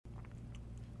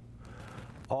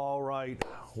right,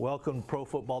 welcome to Pro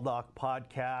Football Doc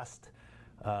Podcast.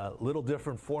 Little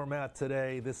different format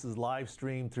today. This is live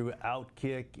streamed through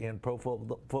Outkick and Pro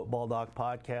Football Doc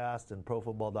Podcast and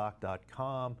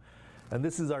ProFootballDoc.com. And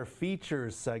this is our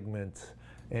features segment.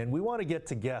 And we want to get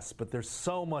to guests, but there's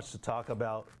so much to talk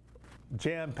about.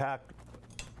 Jam-packed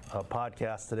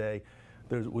podcast today.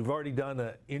 We've already done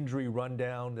an injury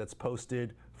rundown that's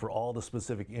posted for all the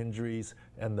specific injuries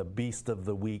and the beast of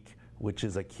the week, which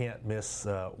is a can't miss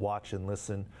watch and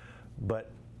listen.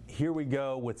 But here we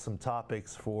go with some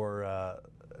topics for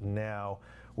now.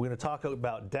 We're going to talk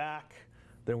about Dak.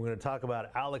 Then we're going to talk about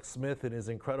Alex Smith and his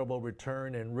incredible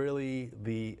return and really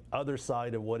the other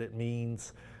side of what it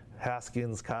means,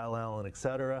 Haskins, Kyle Allen,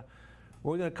 etc.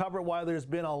 We're going to cover why there's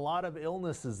been a lot of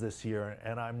illnesses this year,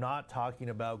 and I'm not talking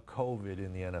about COVID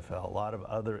in the NFL, a lot of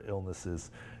other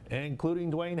illnesses,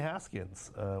 including Dwayne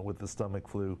Haskins with the stomach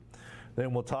flu.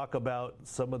 Then we'll talk about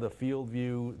some of the field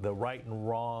view, the right and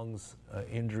wrongs,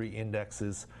 injury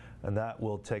indexes, and that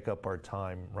will take up our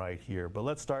time right here. But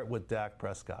let's start with Dak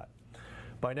Prescott.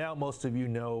 By now, most of you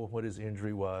know what his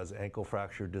injury was, ankle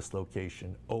fracture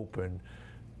dislocation, open.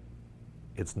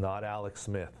 It's not Alex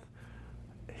Smith.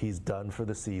 He's done for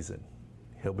the season.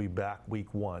 He'll be back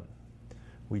week 1.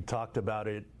 We talked about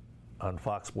it on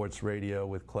Fox Sports Radio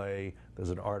with Clay.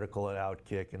 There's an article at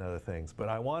Outkick and other things. But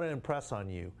I want to impress on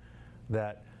you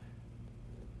that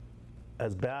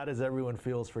as bad as everyone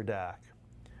feels for Dak,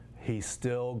 he's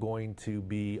still going to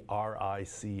be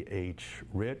RICH,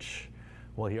 rich.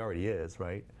 Well, he already is,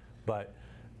 right? But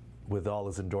with all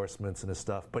his endorsements and his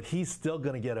stuff. But he's still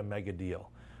going to get a mega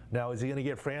deal. Now, is he going to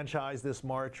get franchised this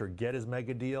March or get his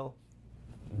mega deal?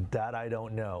 That I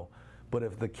don't know. But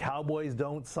if the Cowboys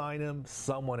don't sign him,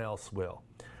 someone else will.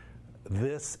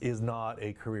 This is not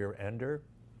a career ender,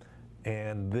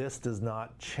 and this does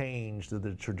not change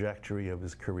the trajectory of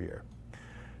his career.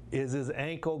 Is his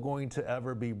ankle going to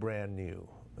ever be brand new?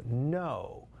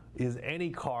 No. Is any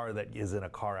car that is in a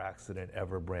car accident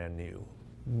ever brand new?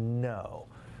 No.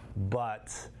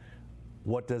 But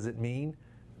what does it mean?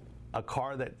 A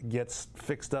car that gets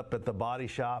fixed up at the body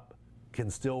shop can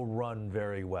still run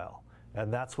very well.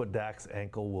 And that's what Dak's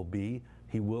ankle will be.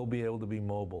 He will be able to be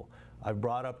mobile. I've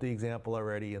brought up the example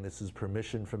already, and this is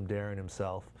permission from Darren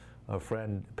himself, a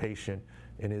friend, patient.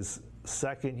 In his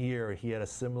second year, he had a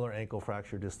similar ankle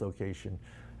fracture dislocation,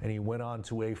 and he went on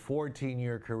to a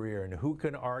 14-year career. And who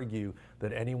can argue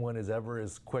that anyone is ever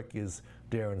as quick as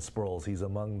Darren Sproles? He's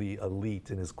among the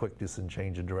elite in his quickness and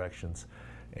change of directions.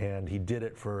 And he did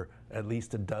it for at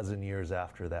least a dozen years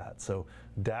after that. So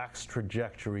Dak's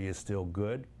trajectory is still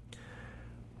good.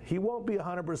 He won't be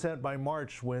 100% by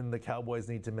March when the Cowboys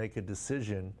need to make a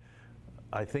decision.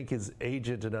 I think his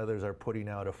agent and others are putting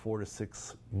out a 4 to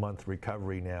 6 month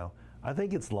recovery now. I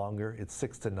think it's longer. It's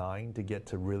 6 to 9 to get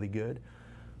to really good.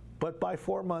 But by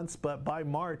 4 months, but by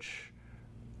March,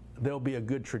 there'll be a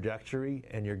good trajectory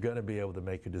and you're going to be able to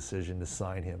make a decision to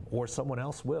sign him. Or someone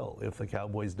else will if the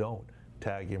Cowboys don't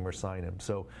tag him or sign him.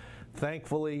 So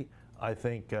thankfully, I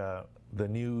think the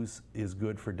news is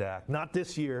good for Dak. Not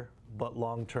this year, but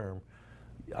long term.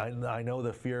 I know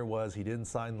the fear was he didn't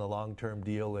sign the long-term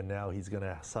deal and now he's going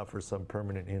to suffer some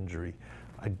permanent injury.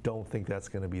 I don't think that's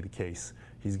going to be the case.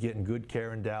 He's getting good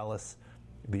care in Dallas,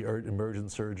 the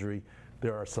emergent surgery.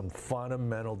 There are some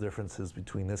fundamental differences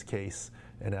between this case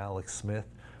and Alex Smith.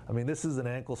 I mean, this is an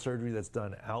ankle surgery that's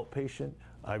done outpatient.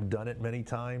 I've done it many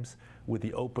times. With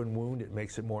the open wound, it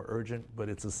makes it more urgent, but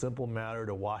it's a simple matter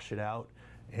to wash it out.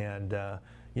 And,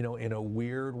 in a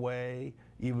weird way,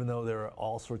 even though there are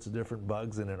all sorts of different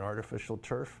bugs in an artificial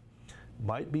turf,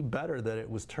 might be better that it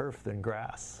was turf than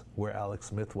grass, where Alex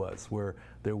Smith was, where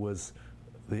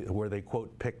they,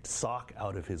 quote, picked sock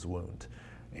out of his wound.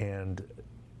 And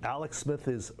Alex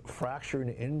Smith's fracture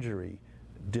and injury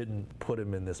didn't put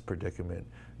him in this predicament.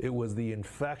 It was the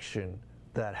infection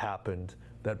that happened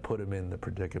that put him in the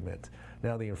predicament.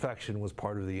 Now, the infection was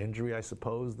part of the injury, I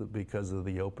suppose, because of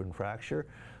the open fracture,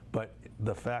 but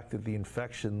the fact that the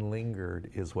infection lingered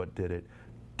is what did it.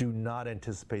 Do not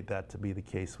anticipate that to be the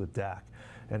case with Dak.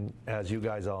 And as you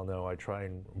guys all know, I try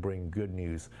and bring good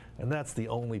news, and that's the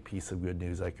only piece of good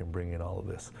news I can bring in all of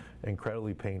this.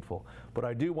 Incredibly painful. But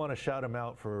I do want to shout him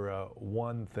out for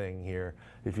one thing here.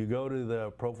 If you go to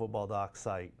the Pro Football Doc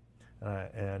site,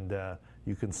 and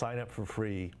you can sign up for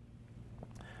free.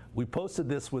 We posted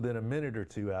this within a minute or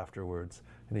two afterwards,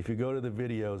 and if you go to the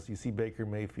videos, you see Baker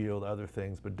Mayfield, other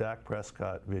things, but Dak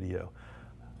Prescott video.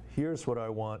 Here's what I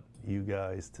want you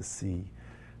guys to see,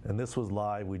 and this was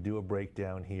live. We do a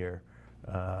breakdown here,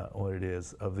 what it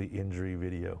is, of the injury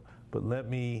video. But let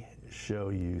me show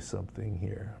you something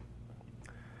here.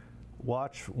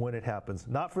 Watch when it happens.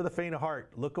 Not for the faint of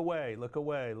heart. Look away, look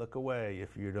away, look away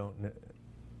if you don't.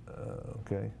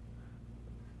 Okay.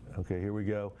 Okay, here we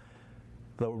go.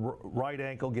 The right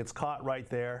ankle gets caught right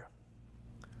there.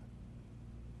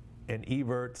 And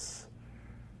everts,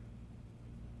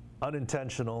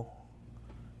 unintentional.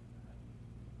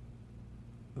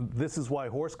 This is why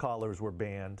horse collars were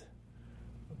banned,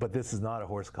 but this is not a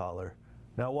horse collar.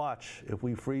 Now watch, if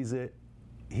we freeze it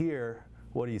here,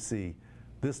 what do you see?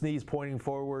 This knee's pointing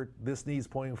forward, this knee's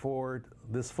pointing forward,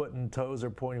 this foot and toes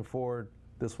are pointing forward,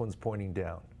 this one's pointing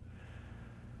down.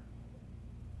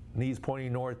 Knees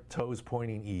pointing north, toes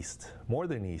pointing east, more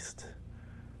than east.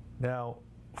 Now,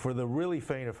 for the really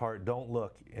faint of heart, don't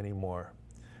look anymore.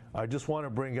 I just want to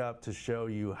bring up to show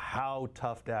you how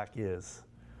tough Dak is.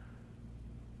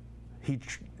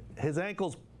 His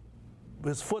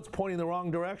foot's pointing the wrong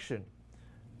direction.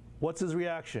 What's his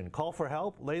reaction? Call for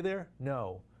help? Lay there?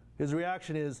 No. His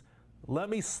reaction is, let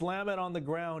me slam it on the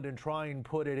ground and try and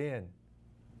put it in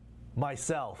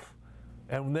myself.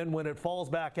 And then when it falls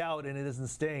back out and it isn't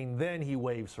staying, then he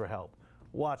waves for help.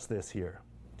 Watch this here.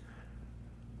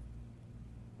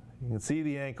 You can see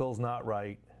the ankle's not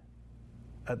right.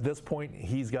 At this point,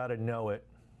 he's got to know it.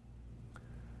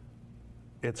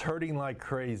 It's hurting like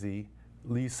crazy.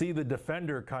 You see the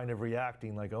defender kind of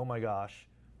reacting like, oh my gosh.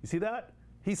 You see that?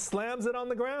 He slams it on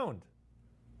the ground.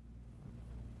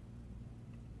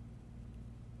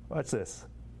 Watch this.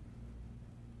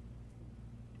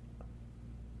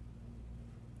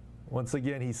 Once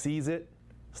again, he sees it,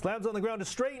 slams on the ground to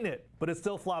straighten it, but it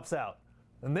still flops out.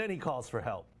 And then he calls for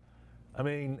help. I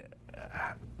mean,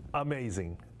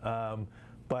 amazing.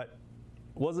 But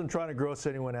wasn't trying to gross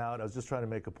anyone out. I was just trying to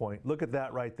make a point. Look at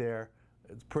that right there.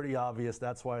 It's pretty obvious.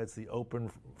 That's why it's the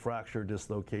open fracture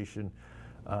dislocation.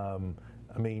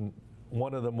 I mean,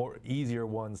 one of the more easier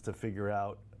ones to figure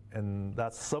out. And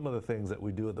that's some of the things that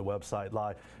we do at the website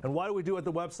live. And why do we do it at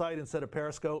the website instead of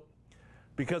Periscope?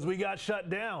 Because we got shut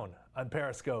down on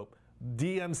Periscope.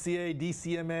 DMCA,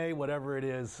 DCMA, whatever it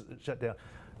is, shut down.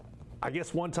 I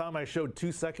guess one time I showed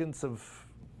 2 seconds of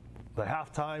the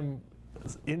halftime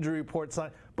injury report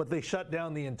sign, but they shut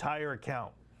down the entire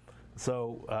account.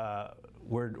 So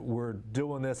we're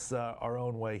doing this our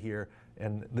own way here,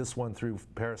 and this one through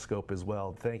Periscope as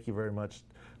well. Thank you very much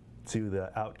to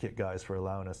the Outkick guys for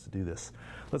allowing us to do this.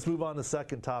 Let's move on to the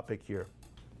second topic here.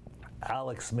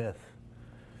 Alex Smith,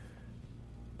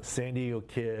 San Diego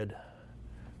kid,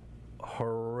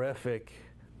 horrific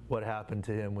what happened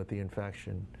to him with the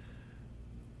infection.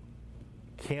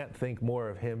 Can't think more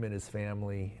of him and his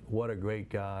family. What a great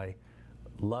guy.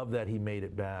 Love that he made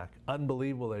it back.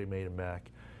 Unbelievable that he made it back.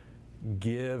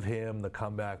 Give him the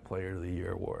Comeback Player of the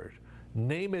Year award.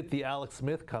 Name it the Alex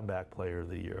Smith Comeback Player of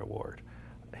the Year award.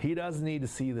 He doesn't need to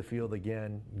see the field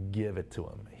again. Give it to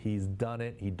him. He's done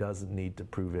it. He doesn't need to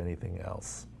prove anything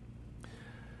else.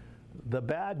 The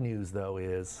bad news, though,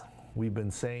 is we've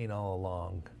been saying all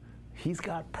along, he's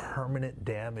got permanent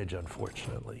damage,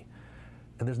 unfortunately.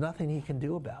 And there's nothing he can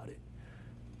do about it.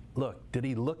 Look, did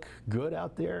he look good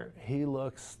out there? He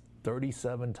looks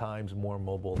 37 times more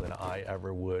mobile than I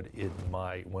ever would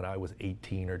when I was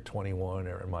 18 or 21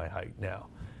 or in my height now.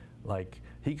 Like,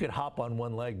 he could hop on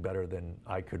one leg better than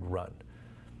I could run.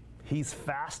 He's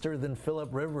faster than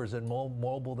Phillip Rivers and more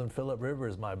mobile than Phillip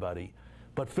Rivers, my buddy.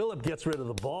 But Phillip gets rid of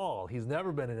the ball. He's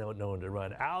never been known to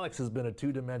run. Alex has been a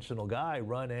two-dimensional guy,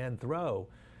 run and throw.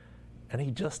 And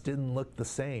he just didn't look the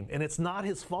same. And it's not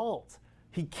his fault.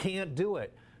 He can't do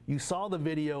it. You saw the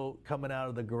video coming out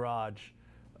of the garage,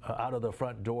 out of the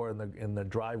front door in the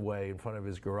driveway in front of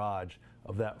his garage,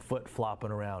 of that foot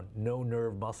flopping around. No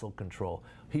nerve muscle control.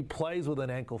 He plays with an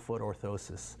ankle foot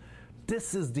orthosis.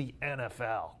 This is the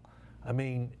NFL. I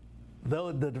mean,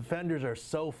 though the defenders are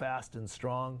so fast and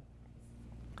strong,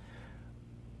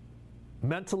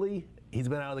 mentally, he's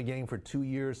been out of the game for 2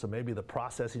 years, so maybe the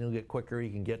processing will get quicker. He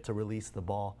can get to release the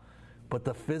ball. But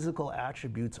the physical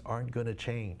attributes aren't going to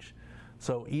change.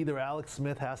 So either Alex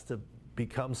Smith has to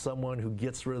become someone who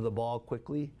gets rid of the ball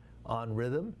quickly on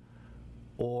rhythm,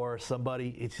 or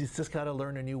he's just got to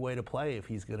learn a new way to play if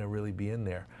he's going to really be in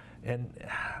there. And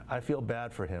I feel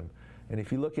bad for him. And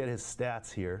if you look at his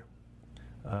stats here,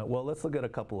 well, let's look at a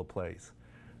couple of plays.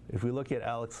 If we look at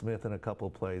Alex Smith in a couple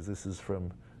of plays, this is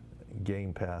from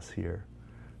Game Pass here.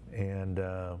 And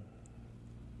so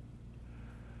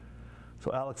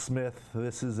Alex Smith,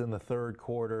 this is in the third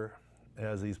quarter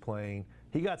as he's playing.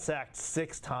 He got sacked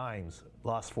 6 times,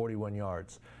 lost 41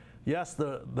 yards. Yes,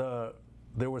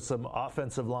 there were some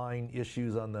offensive line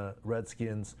issues on the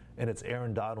Redskins, and it's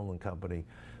Aaron Donald and company.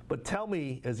 But tell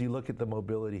me, as you look at the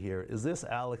mobility here, is this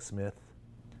Alex Smith?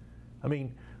 I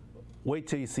mean, Wait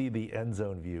till you see the end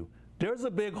zone view. There's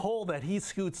a big hole that he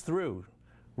scoots through.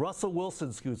 Russell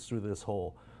Wilson scoots through this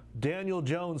hole. Daniel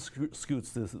Jones scoots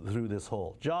through this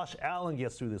hole. Josh Allen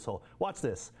gets through this hole. Watch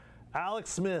this. Alex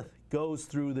Smith goes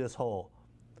through this hole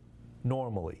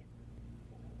normally.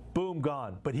 Boom,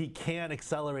 gone. But he can't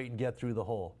accelerate and get through the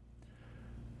hole.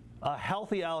 A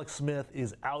healthy Alex Smith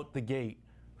is out the gate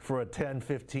for a 10,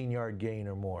 15-yard gain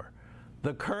or more.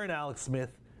 The current Alex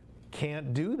Smith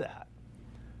can't do that.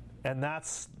 And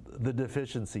that's the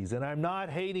deficiencies. And I'm not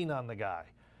hating on the guy.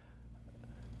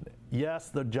 Yes,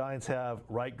 the Giants have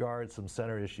right guard, some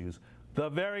center issues. The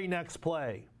very next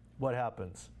play, what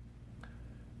happens?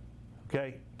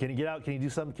 Okay, can he get out? Can he do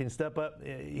something? Can he step up?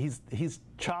 He's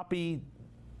choppy,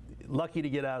 lucky to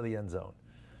get out of the end zone.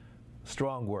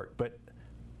 Strong work, but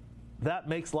that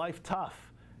makes life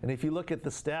tough. And if you look at the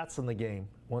stats in the game,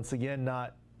 once again,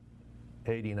 not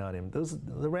hating on him.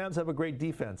 The Rams have a great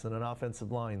defense and an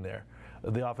offensive line there.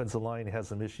 The offensive line has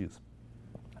some issues.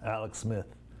 Alex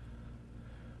Smith.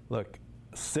 Look,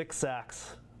 6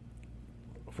 sacks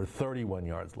for 31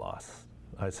 yards lost.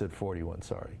 I said 41,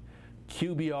 sorry.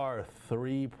 QBR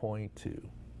 3.2.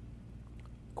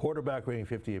 Quarterback rating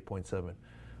 58.7.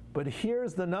 But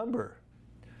here's the number.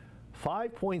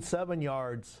 5.7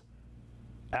 yards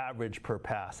average per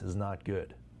pass is not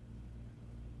good.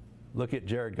 Look at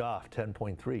Jared Goff,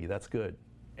 10.3. That's good.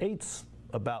 8's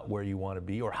about where you want to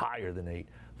be, or higher than 8.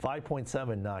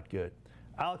 5.7, not good.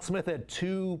 Alex Smith had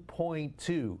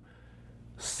 2.2.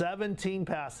 17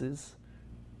 passes,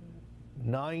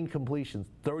 9 completions,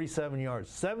 37 yards.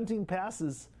 17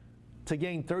 passes to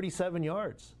gain 37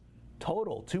 yards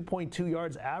total, 2.2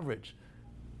 yards average.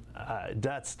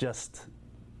 That's just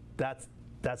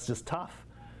tough.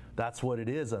 That's what it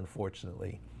is,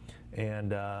 unfortunately.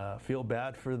 And feel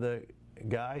bad for the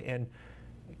guy. And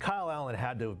Kyle Allen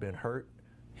had to have been hurt.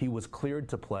 He was cleared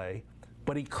to play,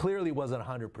 but he clearly wasn't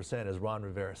 100%, as Ron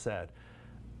Rivera said.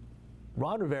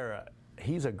 Ron Rivera,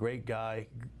 he's a great guy,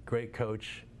 great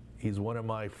coach. He's one of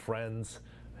my friends,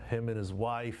 him and his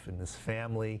wife and his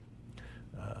family,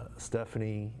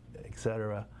 Stephanie,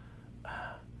 etc.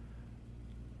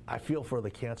 I feel for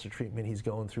the cancer treatment he's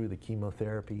going through, the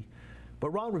chemotherapy. But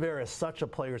Ron Rivera is such a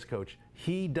player's coach.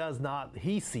 He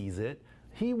sees it.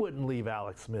 He wouldn't leave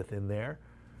Alex Smith in there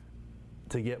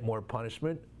to get more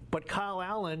punishment. But Kyle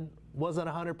Allen wasn't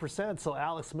 100%, so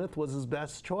Alex Smith was his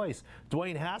best choice.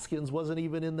 Dwayne Haskins wasn't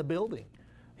even in the building.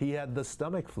 He had the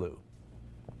stomach flu.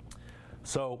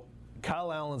 So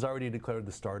Kyle Allen's already declared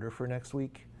the starter for next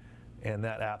week, and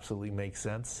that absolutely makes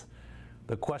sense.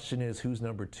 The question is, who's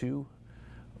number 2?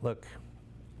 Look,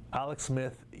 Alex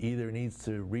Smith either needs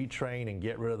to retrain and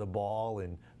get rid of the ball,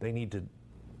 and they need to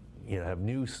have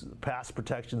new pass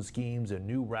protection schemes and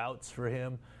new routes for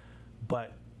him.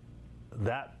 But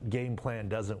that game plan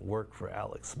doesn't work for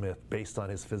Alex Smith based on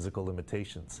his physical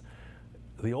limitations.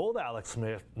 The old Alex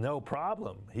Smith, no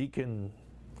problem. He can,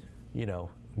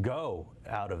 go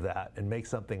out of that and make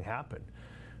something happen.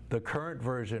 The current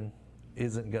version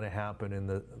isn't going to happen,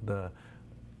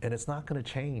 and it's not going to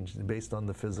change based on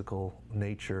the physical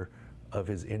nature of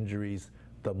his injuries,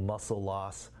 the muscle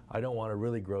loss. I don't want to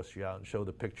really gross you out and show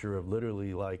the picture of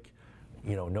literally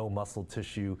no muscle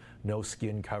tissue, no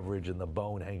skin coverage, and the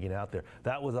bone hanging out there.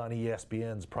 That was on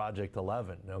ESPN's Project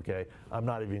 11, okay? I'm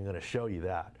not even going to show you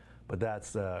that. But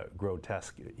that's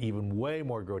grotesque, even way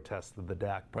more grotesque than the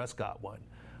Dak Prescott one,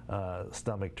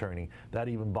 stomach turning. That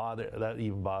even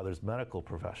bothers medical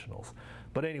professionals.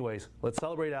 But anyways, let's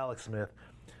celebrate Alex Smith.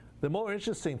 The more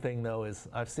interesting thing, though, is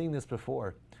I've seen this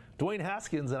before. Dwayne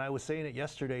Haskins, and I was saying it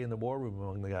yesterday in the war room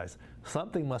among the guys,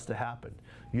 something must have happened.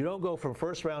 You don't go from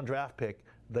first-round draft pick,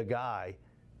 the guy,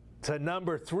 to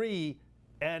number 3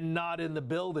 and not in the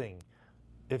building.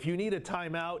 If you need a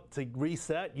timeout to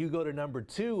reset, you go to number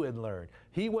 2 and learn.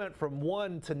 He went from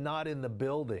 1 to not in the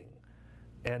building,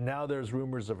 and now there's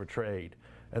rumors of a trade.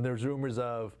 And there's rumors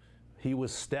of he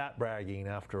was stat bragging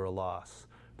after a loss.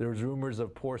 There's rumors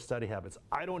of poor study habits.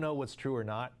 I don't know what's true or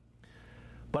not.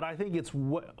 But I think it's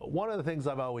one of the things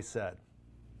I've always said.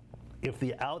 If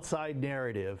the outside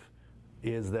narrative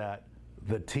is that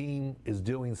the team is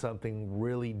doing something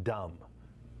really dumb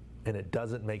and it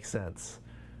doesn't make sense,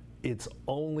 it's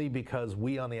only because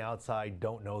we on the outside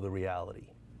don't know the reality.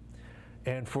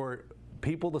 And for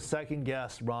people to second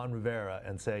guess Ron Rivera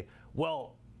and say,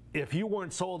 well, if you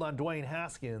weren't sold on Dwayne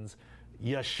Haskins,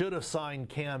 you should have signed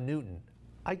Cam Newton.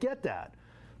 I get that.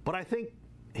 But I think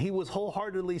he was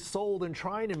wholeheartedly sold and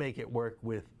trying to make it work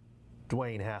with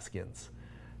Dwayne Haskins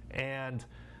and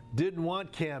didn't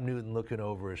want Cam Newton looking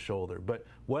over his shoulder. But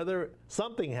whether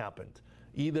something happened,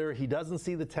 either he doesn't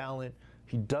see the talent,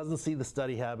 he doesn't see the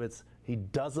study habits, He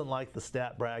doesn't like the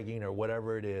stat bragging or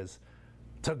whatever it is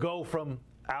to go from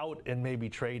out and maybe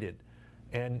traded.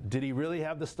 And did he really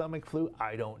have the stomach flu?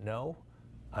 I don't know.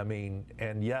 I mean,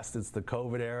 and yes, it's the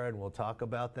COVID era, and we'll talk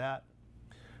about that.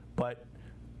 But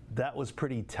that was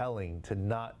pretty telling to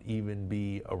not even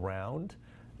be around.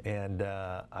 And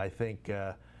I think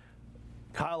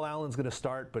Kyle Allen's going to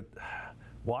start, but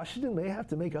Washington may have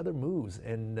to make other moves.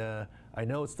 And I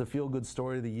know it's the feel-good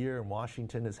story of the year, and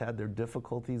Washington has had their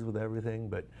difficulties with everything.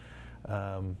 But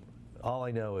all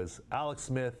I know is Alex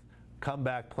Smith,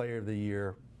 comeback player of the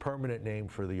year, permanent name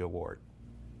for the award.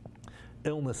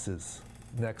 Illnesses,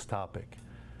 next topic.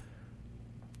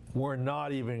 We're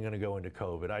not even going to go into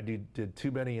COVID. I did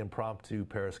too many impromptu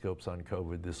periscopes on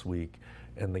COVID this week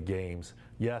and the games.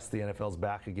 Yes, the NFL's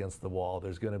back against the wall.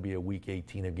 There's going to be a week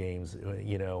 18 of games,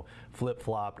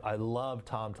 flip-flopped. I love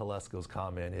Tom Telesco's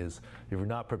comment is, if you're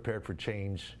not prepared for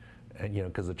change, and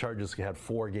because the Chargers had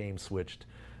 4 games switched,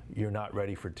 you're not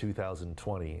ready for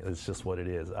 2020. It's just what it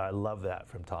is. I love that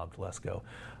from Tom Telesco.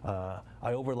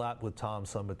 I overlapped with Tom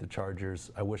some at the Chargers.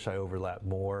 I wish I overlapped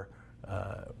more.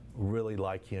 Really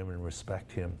like him and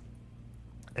respect him.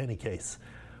 Any case,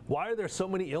 why are there so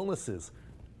many illnesses?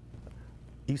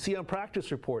 You see on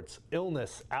practice reports,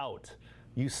 illness, out.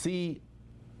 You see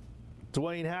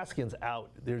Dwayne Haskins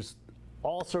out. There's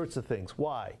all sorts of things.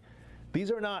 Why?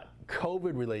 These are not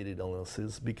COVID-related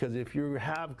illnesses, because if you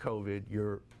have COVID,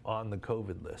 you're on the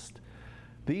COVID list.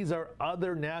 These are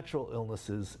other natural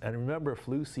illnesses, and remember,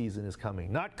 flu season is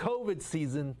coming. Not COVID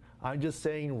season, I'm just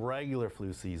saying regular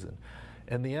flu season.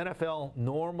 And the NFL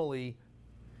normally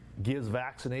gives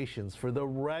vaccinations for the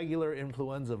regular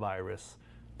influenza virus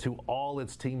to all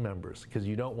its team members, because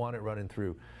you don't want it running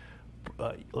through.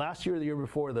 Last year or the year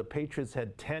before, the Patriots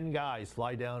had 10 guys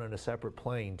fly down on a separate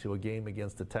plane to a game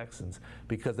against the Texans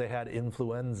because they had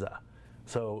influenza.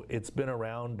 So it's been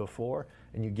around before,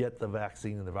 and you get the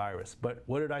vaccine and the virus. But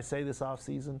what did I say this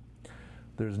offseason?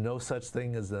 There's no such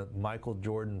thing as a Michael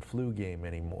Jordan flu game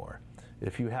anymore.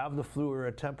 If you have the flu or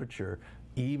a temperature,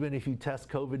 even if you test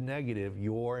COVID negative,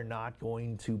 you're not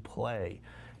going to play.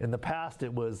 In the past,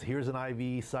 it was, here's an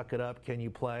IV, suck it up, can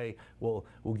you play? We'll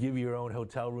give you your own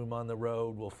hotel room on the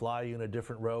road. We'll fly you in a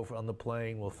different row on the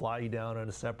plane. We'll fly you down on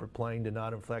a separate plane to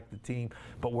not infect the team,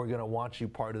 but we're going to want you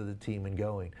part of the team and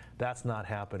going. That's not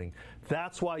happening.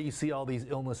 That's why you see all these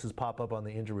illnesses pop up on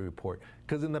the injury report.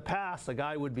 Because in the past, a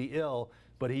guy would be ill,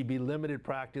 but he'd be limited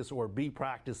practice or be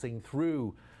practicing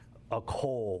through a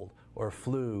cold or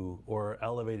flu or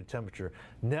elevated temperature.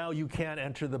 Now you can't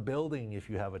enter the building if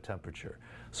you have a temperature.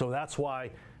 So that's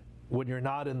why when you're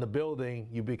not in the building,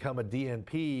 you become a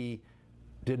DNP,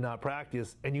 did not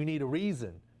practice, and you need a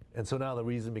reason. And so now the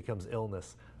reason becomes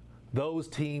illness. Those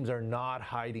teams are not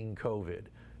hiding COVID.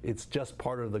 It's just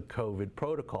part of the COVID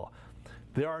protocol.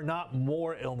 There are not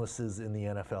more illnesses in the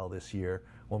NFL this year.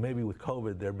 Well, maybe with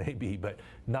COVID there may be, but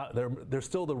not. There's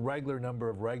still the regular number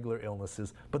of regular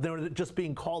illnesses, but they're just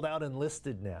being called out and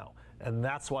listed now, and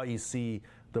that's why you see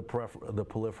the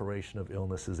proliferation of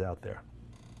illnesses out there.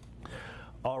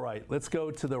 All right, let's go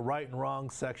to the right and wrong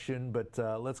section, but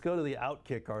let's go to the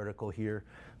Outkick article here.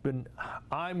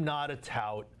 I'm not a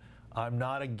tout. I'm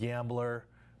not a gambler.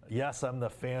 Yes, I'm the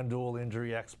FanDuel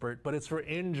injury expert, but it's for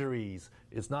injuries.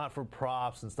 It's not for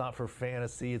props. It's not for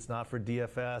fantasy. It's not for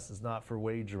DFS. It's not for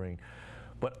wagering.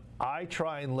 But I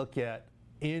try and look at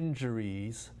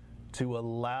injuries to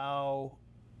allow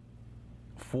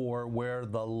for where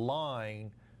the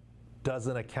line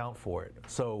doesn't account for it.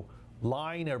 So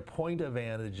line or point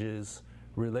advantages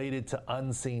related to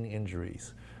unseen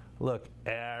injuries. Look,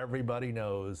 everybody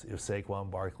knows if Saquon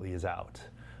Barkley is out.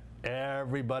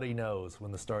 Everybody knows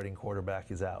when the starting quarterback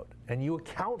is out, and you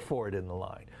account for it in the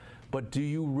line. But do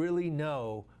you really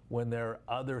know when there are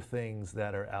other things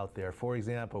that are out there? For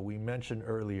example, we mentioned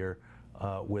earlier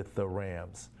with the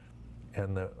Rams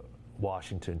and the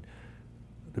Washington.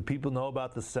 Do people know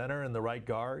about the center and the right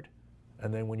guard?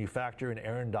 And then when you factor in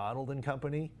Aaron Donald and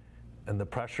company and the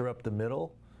pressure up the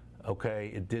middle,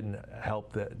 okay, it didn't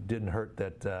hurt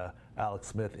that Alex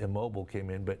Smith immobile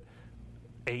came in, but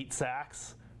 8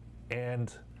 sacks.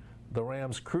 And the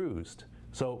Rams cruised.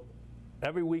 So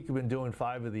every week we've been doing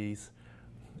 5 of these.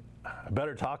 I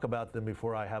better talk about them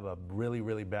before I have a really,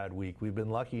 really bad week. We've been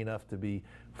lucky enough to be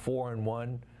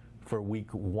 4-1 for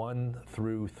week 1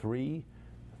 through 3,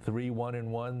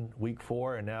 3-1-1 week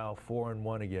 4, and now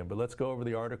 4-1 again. But let's go over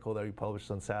the article that we published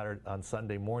on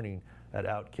Sunday morning at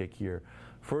Outkick here.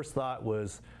 First thought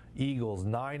was Eagles,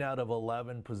 9 out of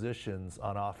 11 positions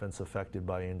on offense affected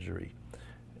by injury.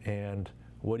 And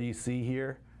what do you see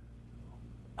here?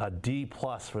 A D+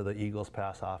 for the Eagles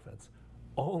pass offense.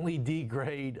 only D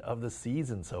grade of the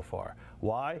season so far.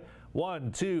 Why?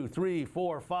 1, 2, 3,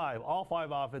 4, 5. All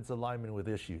 5 offensive linemen with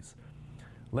issues.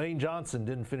 Lane Johnson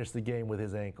didn't finish the game with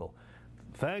his ankle.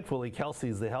 Thankfully,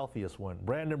 Kelsey's the healthiest one.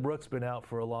 Brandon Brooks been out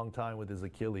for a long time with his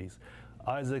Achilles.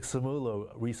 Isaac Samulo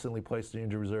recently placed in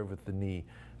injury reserve with the knee.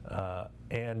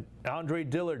 And Andre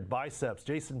Dillard, biceps.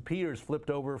 Jason Peters flipped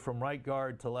over from right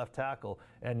guard to left tackle,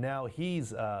 and now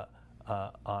he's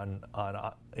on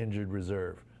injured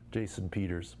reserve. Jason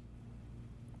Peters.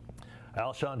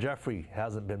 Alshon Jeffrey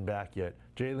hasn't been back yet.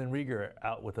 Jalen Rieger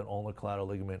out with an ulnar collateral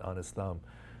ligament on his thumb.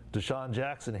 Deshaun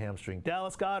Jackson hamstring.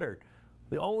 Dallas Goedert.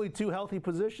 The only 2 healthy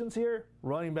positions here,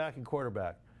 running back and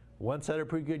quarterback. Wentz had a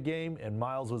pretty good game, and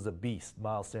Miles was a beast.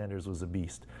 Miles Sanders was a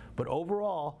beast. But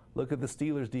overall, look at the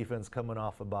Steelers defense coming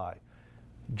off a bye.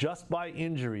 Just by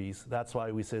injuries, that's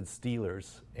why we said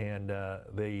Steelers, and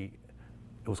it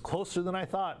was closer than I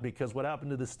thought, because what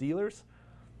happened to the Steelers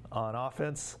on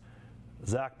offense,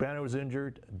 Zach Banner was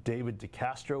injured, David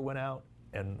DeCastro went out,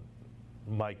 and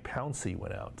Mike Pouncey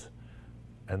went out.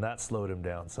 And that slowed him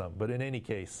down some. But in any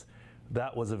case,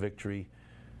 that was a victory.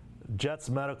 Jets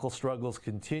medical struggles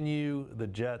continue. The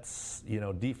Jets,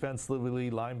 defensively,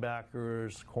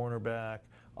 linebackers, cornerback,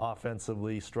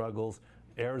 offensively struggles.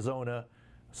 Arizona,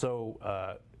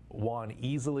 won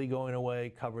easily going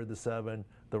away, covered the 7.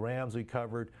 The Rams we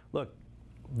covered. Look,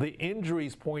 the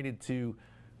injuries pointed to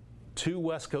 2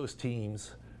 West Coast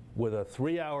teams with a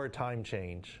 3-hour time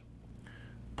change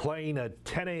playing a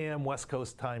 10 a.m. West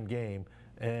Coast time game,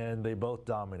 and they both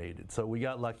dominated. So we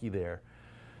got lucky there.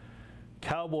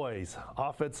 Cowboys,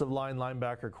 offensive line,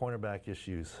 linebacker, cornerback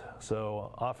issues.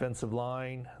 So offensive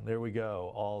line, there we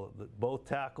go. Both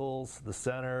tackles, the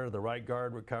center, the right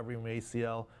guard recovering from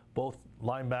ACL, both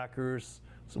linebackers.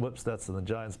 Whoops, that's the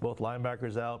Giants. Both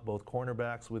linebackers out, both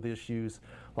cornerbacks with issues.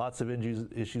 Lots of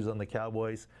issues on the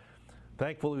Cowboys.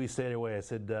 Thankfully, we stayed away. I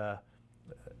said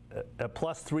at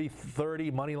plus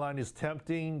 330, money line is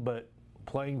tempting, but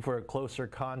playing for a closer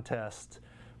contest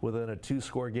within a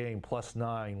 2-score game, plus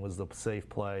 9 was the safe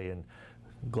play, and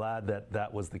glad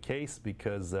that was the case,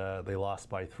 because they lost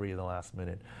by 3 in the last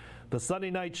minute. The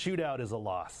Sunday night shootout is a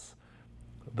loss.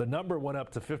 The number went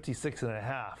up to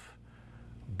 56.5.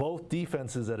 Both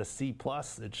defenses at a C+.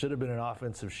 It should have been an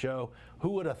offensive show. Who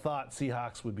would have thought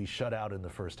Seahawks would be shut out in the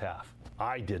first half?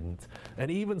 I didn't. And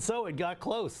even so, it got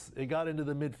close. It got into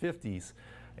the mid-50s.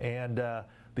 And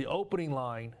the opening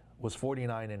line was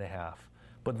 49.5.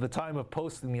 But at the time of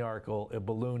posting the article, it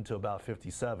ballooned to about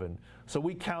 57. So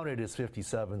we counted as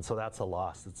 57, so that's a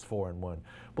loss. It's 4-1.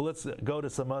 But let's go to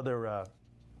some other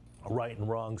right and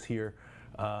wrongs here.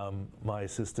 My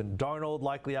assistant, Darnold,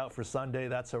 likely out for Sunday.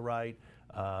 That's a right.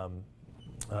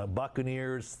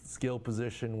 Buccaneers, skill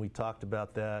position, we talked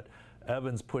about that.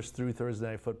 Evans pushed through Thursday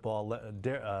Night Football.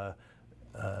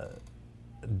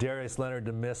 Darius Leonard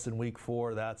to miss in Week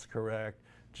 4, that's correct.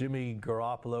 Jimmy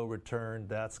Garoppolo returned,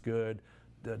 that's good.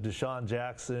 Deshaun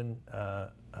Jackson,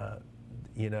 out,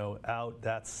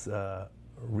 that's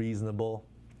reasonable.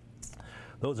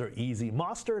 Those are easy.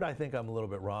 Mostert, I think I'm a little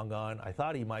bit wrong on. I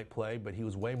thought he might play, but he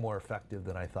was way more effective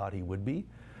than I thought he would be.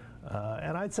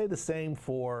 And I'd say the same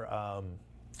for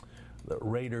the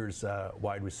Raiders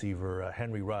wide receiver,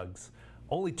 Henry Ruggs.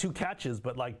 Only 2 catches,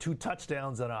 but like 2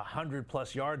 touchdowns and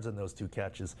 100+ yards in those 2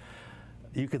 catches.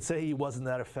 You could say he wasn't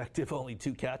that effective, only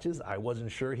 2 catches. I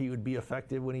wasn't sure he would be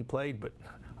effective when he played, but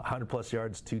 100+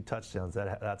 yards, 2 touchdowns,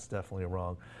 that's definitely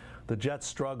wrong. The Jets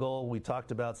struggle. We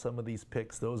talked about some of these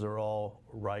picks. Those are all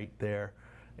right there.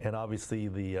 And obviously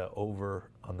the over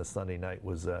on the Sunday night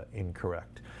was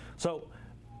incorrect. So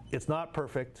it's not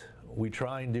perfect. We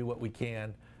try and do what we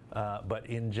can. But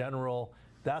in general,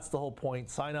 that's the whole point.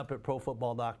 Sign up at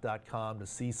profootballdoc.com to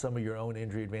see some of your own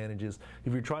injury advantages.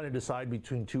 If you're trying to decide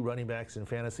between 2 running backs in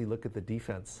fantasy, look at the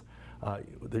defense.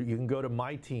 You can go to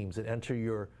My Teams and enter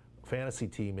your fantasy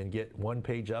team and get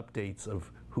one-page updates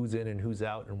of who's in and who's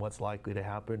out and what's likely to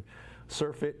happen.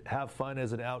 Surf it, have fun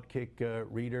as an Outkick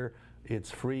reader.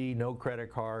 It's free, no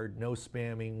credit card, no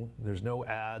spamming. There's no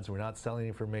ads. We're not selling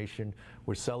information.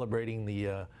 We're celebrating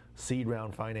the seed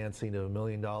round financing of $1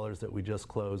 million that we just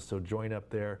closed, so join up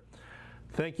there.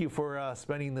 Thank you for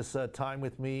spending this time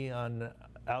with me on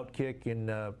Outkick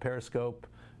and Periscope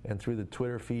and through the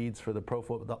Twitter feeds for the Pro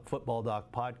Football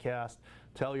Doc podcast.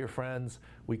 Tell your friends.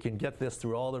 We can get this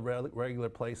through all the regular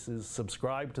places.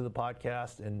 Subscribe to the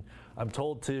podcast, and I'm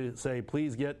told to say,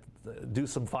 please do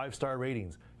some 5-star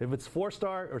ratings. If it's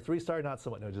 4-star or 3-star, not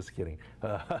so much. No, just kidding.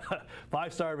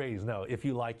 5-star ratings, no, if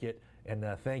you like it. And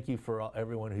thank you for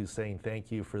everyone who's saying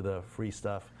thank you for the free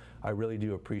stuff. I really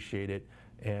do appreciate it.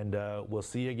 And we'll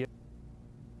see you again.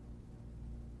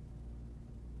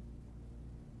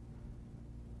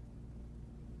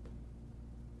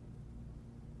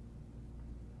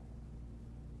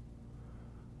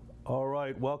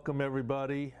 right, welcome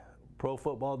everybody. Pro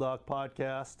Football Doc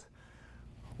Podcast.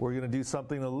 We're going to do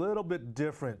something a little bit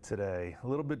different today. A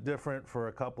little bit different for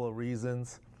a couple of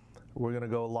reasons. We're going to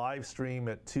go live stream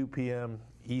at 2 p.m.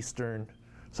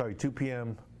 2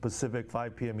 p.m. Pacific,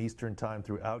 5 p.m. Eastern time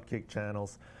through Outkick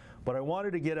channels. But I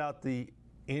wanted to get out the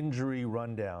injury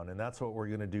rundown, and that's what we're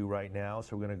going to do right now.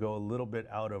 So we're going to go a little bit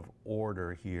out of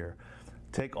order here.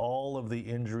 Take all of the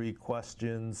injury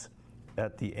questions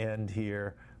at the end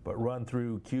here, but run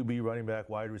through QB, running back,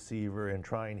 wide receiver, and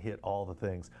try and hit all the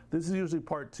things. This is usually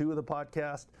part 2 of the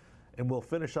podcast, and we'll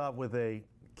finish off with a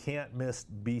can't miss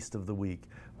beast of the week.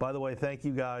 By the way, thank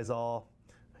you guys all.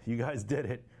 You guys did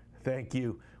it. Thank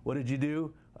you. What did you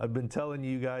do? I've been telling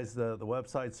you guys the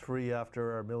website's free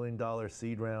after our $1 million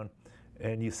seed round,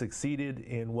 and you succeeded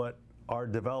in what our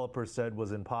developer said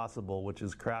was impossible, which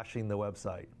is crashing the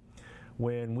website.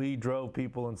 When we drove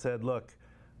people and said, look,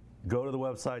 go to the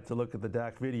website to look at the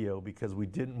Dak video because we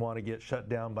didn't want to get shut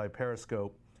down by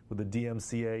Periscope with the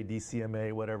DMCA,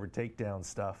 DCMA, whatever takedown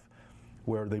stuff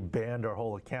where they banned our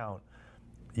whole account.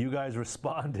 You guys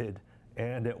responded,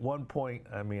 and at one point,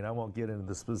 I won't get into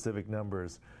the specific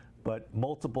numbers, but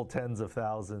multiple tens of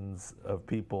thousands of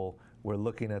people were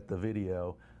looking at the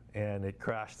video, and it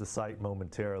crashed the site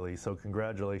momentarily. So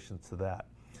congratulations to that.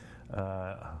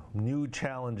 New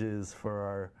challenges for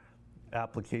our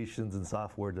applications and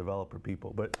software developer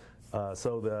people. But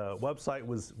so the website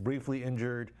was briefly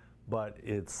injured, but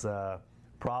it's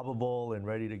probable and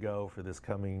ready to go for this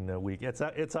coming week. It's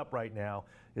up right now.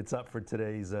 It's up for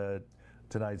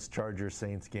tonight's Chargers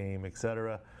Saints game,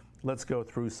 etc. Let's go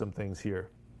through some things here.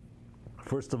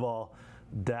 First of all,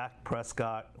 Dak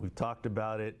Prescott. We've talked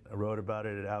about it. I wrote about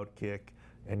it at Outkick.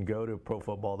 And go to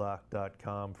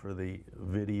profootballdoc.com for the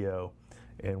video.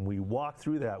 And we walk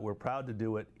through that. We're proud to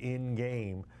do it in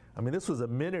game. This was a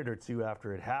minute or two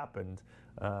after it happened.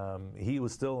 He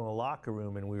was still in the locker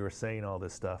room and we were saying all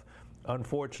this stuff.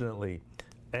 Unfortunately,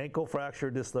 ankle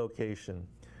fracture dislocation,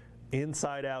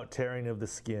 inside out tearing of the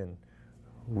skin,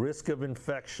 risk of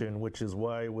infection, which is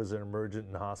why it was an emergent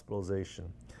and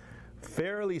hospitalization.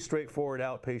 Fairly straightforward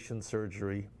outpatient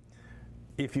surgery.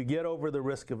 If you get over the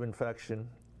risk of infection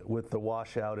with the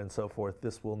washout and so forth,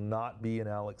 this will not be an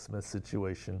Alex Smith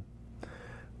situation.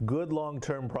 Good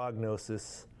long-term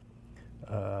prognosis.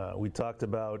 We talked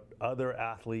about other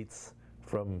athletes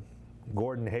from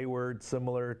Gordon Hayward,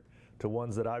 similar to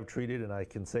ones that I've treated, and I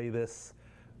can say this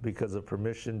because of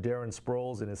permission. Darren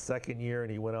Sproles in his second year,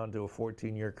 and he went on to a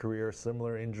 14-year career,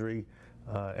 similar injury,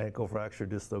 ankle fracture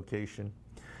dislocation.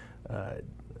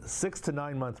 6 to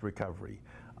 9 month recovery.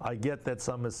 I get that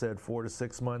some have said 4 to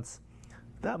 6 months.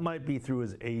 That might be through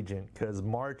his agent because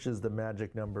March is the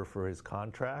magic number for his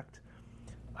contract.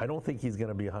 I don't think he's going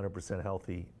to be 100%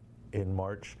 healthy in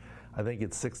March. I think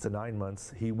it's 6 to 9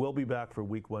 months. He will be back for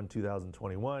week 1,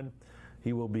 2021.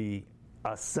 He will be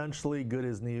essentially good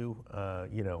as new.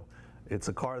 It's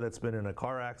a car that's been in a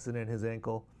car accident, his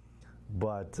ankle,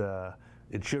 but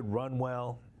it should run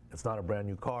well. It's not a brand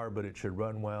new car, but it should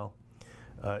run well.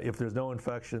 If there's no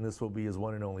infection, this will be his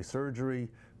one and only surgery,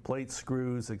 plates,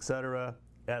 screws, etc.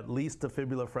 At least a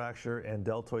fibula fracture and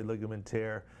deltoid ligament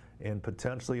tear, and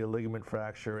potentially a ligament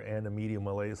fracture and a medial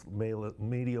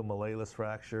malleolus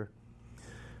fracture.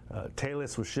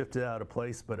 Talus was shifted out of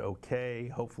place, but okay.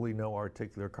 Hopefully no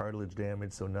articular cartilage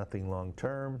damage, so nothing long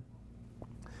term.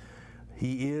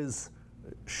 He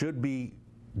should be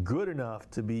good enough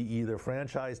to be either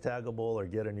franchise taggable or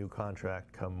get a new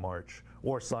contract come March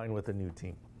or sign with a new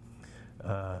team.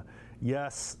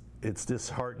 Yes, it's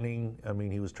disheartening.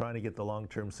 He was trying to get the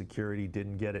long-term security,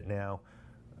 didn't get it now,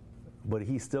 but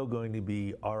he's still going to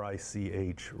be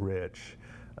RICH rich.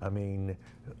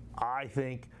 I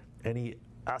think any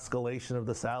escalation of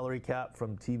the salary cap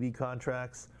from TV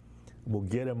contracts will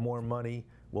get him more money,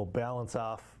 will balance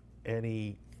off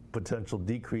any potential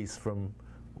decrease from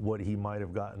what he might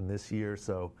have gotten this year.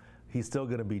 So he's still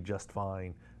going to be just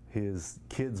fine. His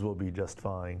kids will be just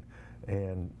fine.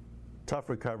 And tough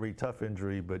recovery, tough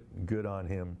injury, but good on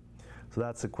him. So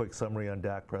that's a quick summary on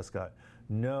Dak Prescott.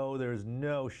 No, there's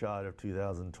no shot of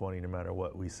 2020 no matter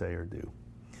what we say or do.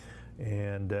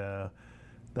 And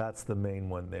that's the main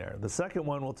one there. The second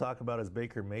one we'll talk about is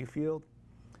Baker Mayfield.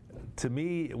 To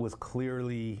me, it was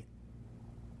clearly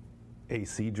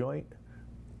AC joint.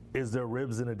 Is there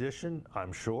ribs in addition?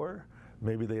 I'm sure.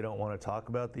 Maybe they don't want to talk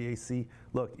about the AC.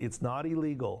 Look, it's not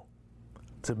illegal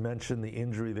to mention the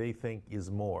injury they think is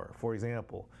more. For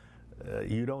example,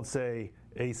 you don't say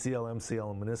ACL,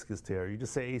 MCL, and meniscus tear. You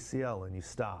just say ACL and you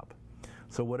stop.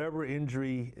 So whatever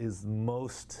injury is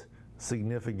most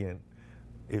significant,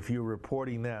 if you're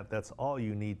reporting that, that's all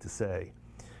you need to say.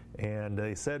 And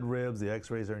they said ribs, the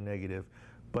x-rays are negative.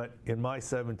 But in my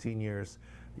 17 years,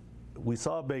 we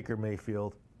saw Baker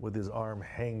Mayfield with his arm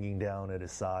hanging down at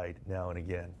his side now and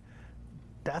again.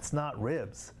 That's not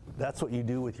ribs. That's what you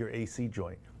do with your AC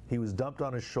joint. He was dumped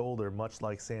on his shoulder, much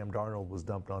like Sam Darnold was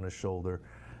dumped on his shoulder.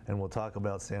 And we'll talk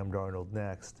about Sam Darnold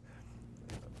next.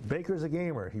 Baker's a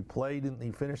gamer. He played and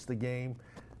he finished the game.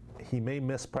 He may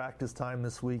miss practice time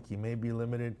this week. He may be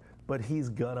limited, but he's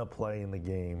gonna play in the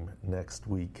game next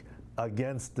week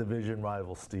against division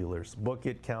rival Steelers. Book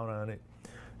it, count on it.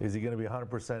 Is he gonna be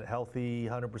 100% healthy,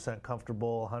 100%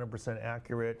 comfortable, 100%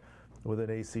 accurate with an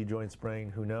AC joint sprain?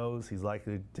 Who knows? He's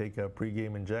likely to take a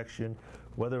pregame injection.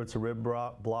 Whether it's a rib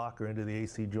block or into the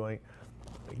AC joint,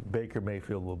 Baker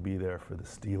Mayfield will be there for the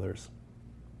Steelers.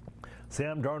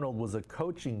 Sam Darnold was a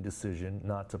coaching decision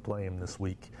not to play him this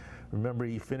week. Remember,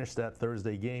 he finished that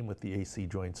Thursday game with the AC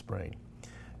joint sprain.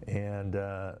 And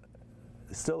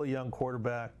still a young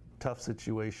quarterback, tough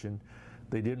situation.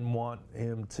 They didn't want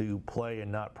him to play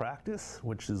and not practice,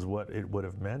 which is what it would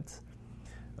have meant.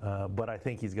 But I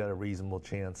think he's got a reasonable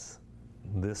chance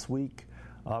this week.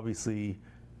 Obviously,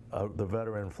 the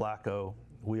veteran Flacco,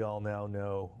 we all now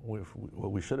know,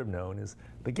 what we should have known is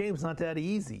the game's not that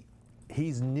easy.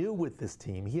 He's new with this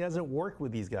team. He hasn't worked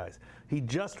with these guys. He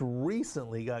just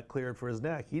recently got cleared for his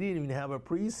neck. He didn't even have a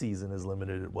preseason, as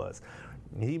limited it was.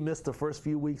 He missed the first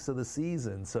few weeks of the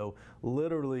season. So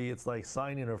literally, it's like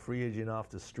signing a free agent off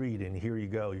the street, and here you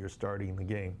go, you're starting the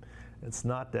game. It's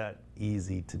not that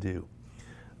easy to do.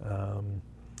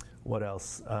 What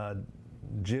else?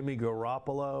 Jimmy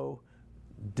Garoppolo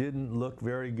didn't look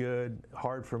very good.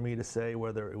 Hard for me to say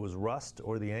whether it was rust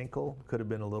or the ankle. Could have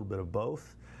been a little bit of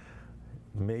both.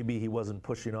 Maybe he wasn't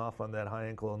pushing off on that high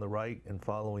ankle on the right and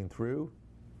following through.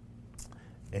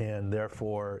 And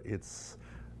therefore, it's,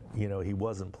 he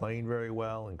wasn't playing very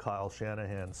well, and Kyle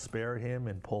Shanahan spared him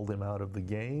and pulled him out of the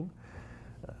game.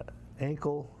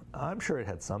 Ankle, I'm sure it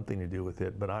had something to do with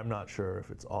it, but I'm not sure if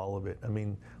it's all of it. I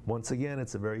mean, once again,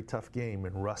 it's a very tough game,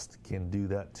 and rust can do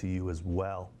that to you as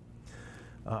well.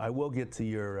 I will get to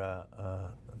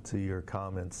your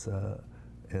comments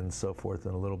and so forth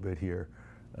in a little bit here.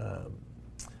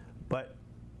 But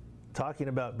talking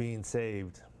about being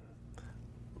saved,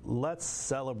 let's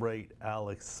celebrate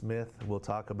Alex Smith. We'll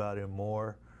talk about him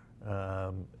more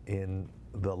in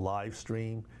the live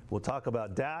stream. We'll talk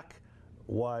about Dak.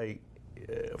 Why?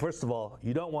 First of all,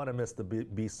 you don't want to miss the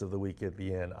Beast of the Week at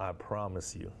the end. I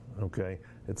promise you. Okay,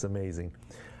 it's amazing.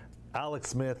 Alex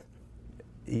Smith,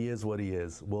 he is what he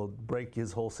is. We'll break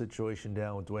his whole situation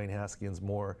down with Dwayne Haskins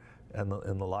more in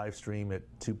the live stream at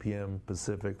 2 p.m.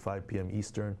 Pacific, 5 p.m.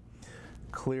 Eastern.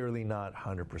 Clearly not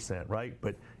 100%, right?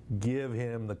 But give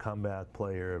him the Comeback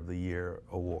Player of the Year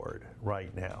award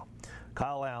right now.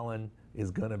 Kyle Allen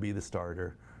is going to be the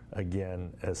starter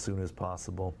again as soon as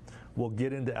possible. We'll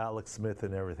get into Alex Smith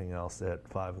and everything else at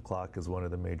 5 o'clock as one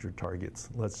of the major targets.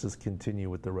 Let's just continue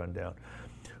with the rundown.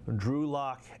 Drew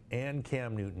Lock and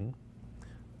Cam Newton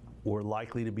were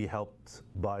likely to be helped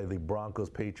by the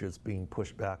Broncos-Patriots being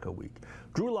pushed back a week.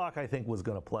 Drew Lock, I think, was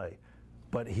going to play,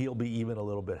 but he'll be even a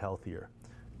little bit healthier.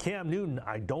 Cam Newton,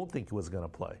 I don't think was going to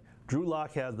play. Drew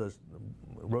Lock has the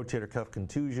rotator cuff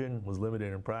contusion, was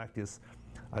limited in practice.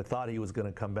 I thought he was going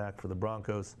to come back for the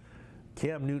Broncos.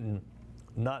 Cam Newton,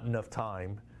 not enough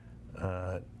time.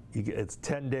 It's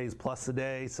 10 days plus a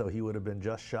day, so he would have been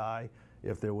just shy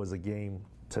if there was a game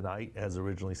tonight as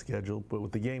originally scheduled. But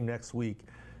with the game next week,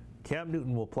 Cam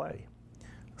Newton will play.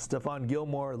 Stephon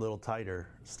Gilmore, a little tighter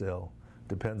still.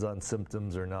 Depends on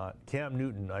symptoms or not. Cam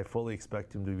Newton, I fully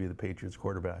expect him to be the Patriots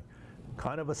quarterback.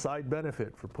 Kind of a side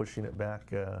benefit for pushing it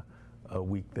back a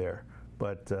week there.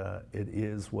 But it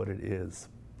is what it is.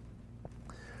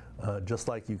 Just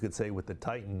like you could say with the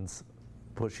Titans,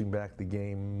 pushing back the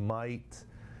game might,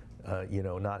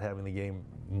 not having the game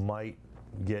might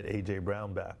get A.J.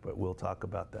 Brown back, but we'll talk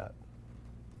about that.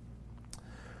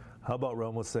 How about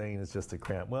Romo saying it's just a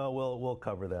cramp? Well, we'll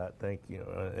cover that. Thank you.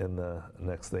 In the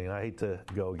next thing, I hate to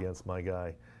go against my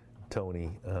guy,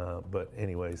 Tony, but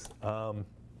anyways,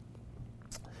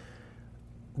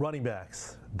 running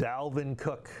backs. Dalvin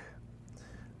Cook.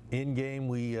 In game,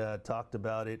 we talked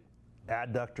about it.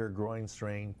 Adductor groin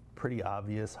strain, pretty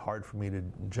obvious. Hard for me to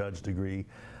judge degree.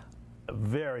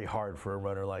 Very hard for a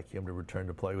runner like him to return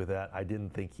to play with that. I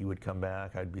didn't think he would come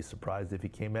back. I'd be surprised if he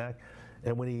came back.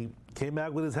 And when he came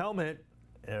back with his helmet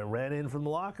and ran in from the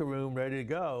locker room ready to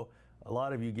go, a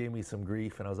lot of you gave me some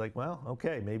grief. And I was like, well,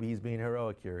 okay, maybe he's being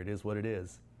heroic here. It is what it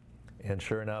is. And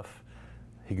sure enough,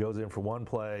 he goes in for one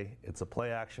play. It's a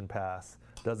play action pass.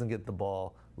 Doesn't get the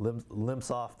ball. Limps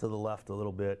off to the left a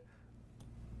little bit.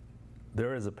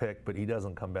 There is a pick, but he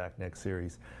doesn't come back next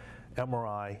series.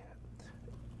 MRI.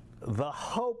 The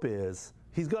hope is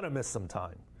he's going to miss some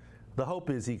time. The hope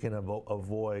is he can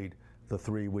avoid the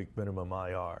 3-week minimum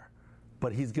IR.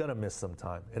 But he's going to miss some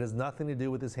time. It has nothing to do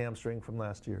with his hamstring from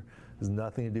last year. It has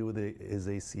nothing to do with his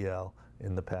ACL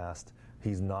in the past.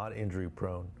 He's not injury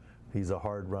prone. He's a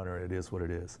hard runner. It is what it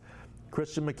is.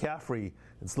 Christian McCaffrey,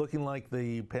 it's looking like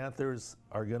the Panthers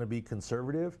are going to be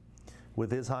conservative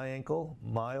with his high ankle,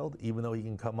 mild, even though he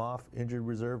can come off injured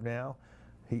reserve now.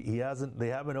 They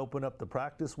haven't opened up the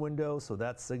practice window, so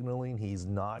that's signaling he's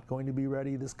not going to be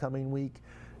ready this coming week.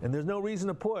 And there's no reason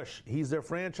to push. He's their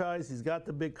franchise. He's got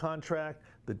the big contract.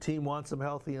 The team wants him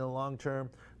healthy in the long term.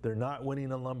 They're not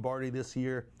winning a Lombardi this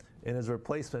year. And his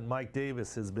replacement, Mike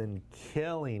Davis, has been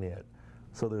killing it.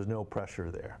 So there's no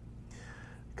pressure there.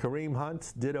 Kareem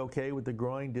Hunt did okay with the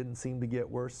groin. Didn't seem to get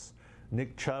worse.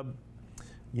 Nick Chubb,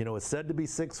 it's said to be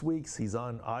 6 weeks. He's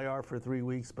on IR for 3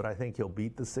 weeks, but I think he'll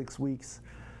beat the 6 weeks.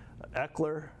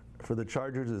 Eckler for the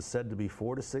Chargers is said to be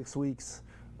 4 to 6 weeks.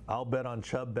 I'll bet on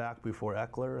Chubb back before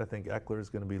Eckler. I think Eckler is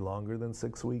going to be longer than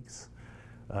 6 weeks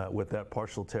with that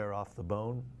partial tear off the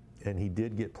bone. And he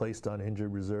did get placed on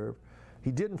injured reserve.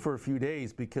 He didn't for a few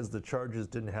days because the Chargers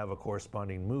didn't have a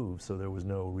corresponding move, so there was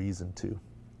no reason to.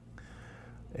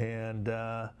 And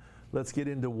let's get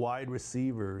into wide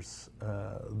receivers.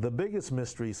 The biggest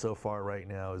mystery so far right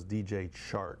now is DJ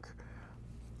Chark.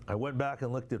 I went back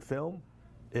and looked at film.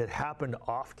 It happened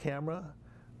off camera.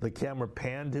 The camera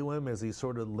panned to him as he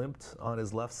sort of limped on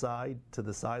his left side to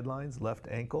the sidelines, left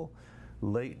ankle.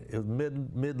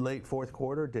 Mid-late fourth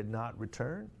quarter, did not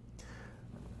return.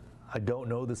 I don't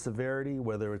know the severity,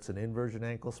 whether it's an inversion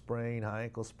ankle sprain, high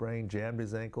ankle sprain, jammed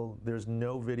his ankle. There's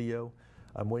no video.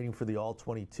 I'm waiting for the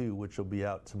All-22, which will be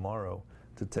out tomorrow,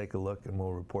 to take a look, and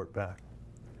we'll report back.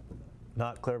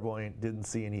 Not clairvoyant, didn't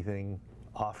see anything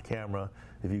off camera.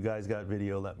 If you guys got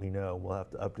video, let me know. We'll have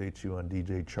to update you on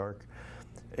DJ Chark.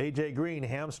 AJ Green,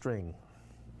 hamstring.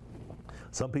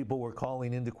 Some people were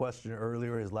calling into question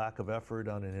earlier his lack of effort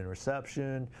on an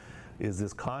interception. Is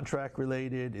this contract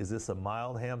related? Is this a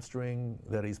mild hamstring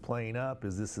that he's playing up?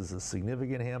 Is this a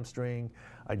significant hamstring?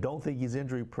 I don't think he's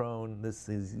injury prone.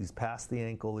 He's past the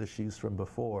ankle issues from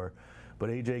before. But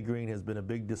AJ Green has been a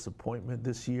big disappointment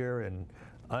this year and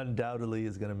undoubtedly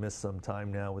is going to miss some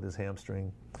time now with his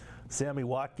hamstring. Sammy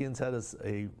Watkins had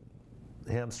a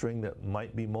hamstring that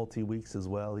might be multi-weeks as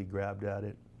well. He grabbed at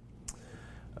it.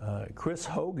 Chris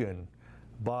Hogan,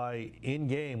 by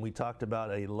in-game, we talked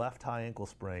about a left high ankle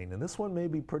sprain, and this one may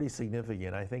be pretty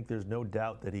significant. I think there's no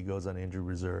doubt that he goes on injured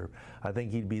reserve. I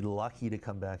think he'd be lucky to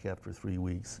come back after 3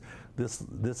 weeks. This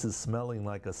is smelling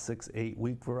like a 6-8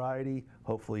 week variety.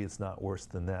 Hopefully it's not worse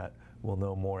than that. We'll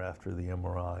know more after the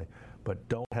MRI. But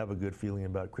don't have a good feeling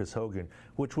about Chris Hogan,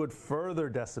 which would further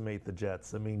decimate the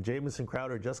Jets. I mean, Jamison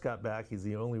Crowder just got back. He's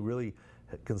the only really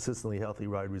consistently healthy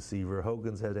wide receiver.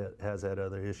 Hogan's has had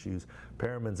other issues.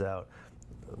 Perriman's out.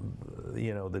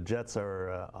 The Jets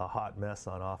are a hot mess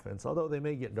on offense, although they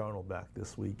may get Darnold back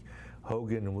this week.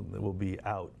 Hogan will be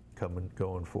out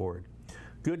going forward.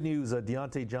 Good news,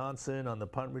 Deontay Johnson on the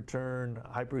punt return,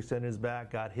 hyperextended his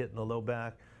back, got hit in the low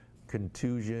back,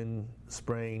 contusion,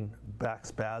 sprain, back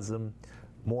spasm,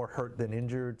 more hurt than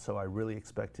injured, so I really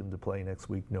expect him to play next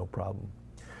week, no problem.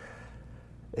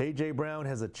 A.J. Brown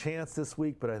has a chance this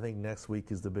week, but I think next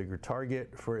week is the bigger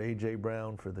target for A.J.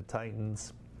 Brown for the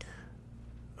Titans.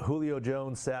 Julio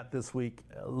Jones sat this week.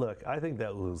 Look, I think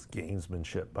that was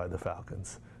gamesmanship by the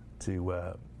Falcons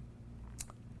to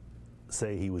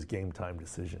say he was game time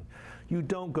decision. You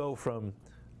don't go from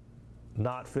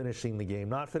not finishing the game,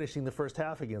 not finishing the first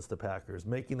half against the Packers,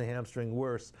 making the hamstring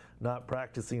worse, not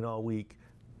practicing all week,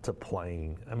 to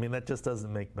playing. I mean, that just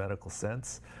doesn't make medical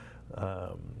sense.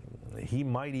 He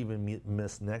might even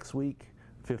miss next week,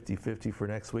 50-50 for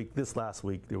next week. This last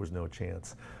week, there was no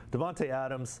chance. Devontae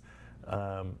Adams,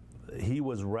 he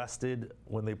was rested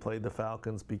when they played the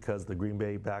Falcons because the Green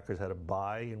Bay Packers had a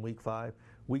bye in week 5.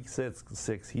 Week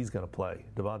 6, he's going to play.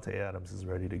 Devontae Adams is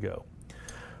ready to go.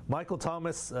 Michael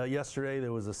Thomas, yesterday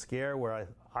there was a scare where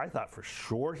I thought for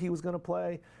sure he was going to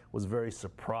play. Was very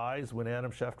surprised when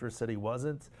Adam Schefter said he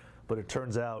wasn't, but it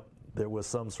turns out there was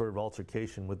some sort of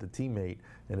altercation with the teammate,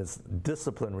 and it's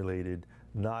discipline related,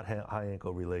 not high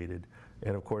ankle related.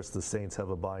 And of course the Saints have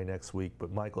a bye next week,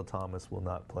 but Michael Thomas will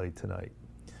not play tonight.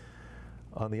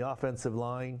 On the offensive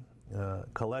line,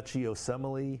 Kelechi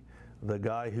Osemele, the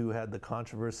guy who had the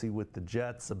controversy with the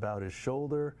Jets about his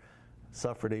shoulder,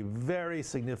 suffered a very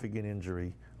significant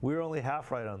injury. We were only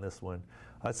half right on this one.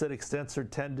 I said extensor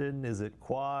tendon, is it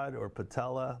quad or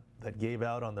patella that gave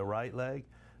out on the right leg?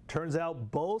 Turns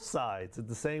out both sides at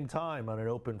the same time on an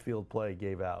open field play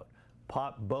gave out.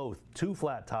 Popped both, 2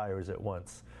 flat tires at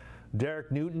once.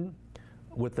 Derek Newton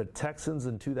with the Texans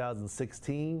in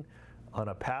 2016 on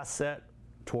a pass set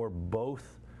tore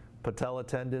both patella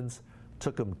tendons.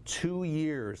 Took him 2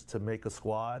 years to make a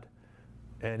squad,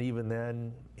 and even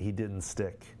then he didn't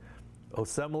stick.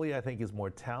 Osemele, I think, is more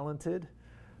talented,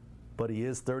 but he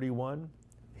is 31.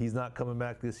 He's not coming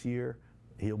back this year.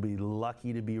 He'll be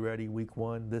lucky to be ready week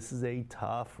 1. This is a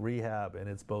tough rehab, and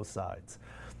it's both sides.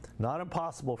 Not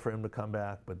impossible for him to come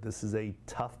back, but this is a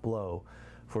tough blow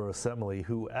for Osemele,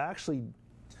 who actually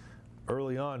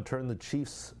early on turned the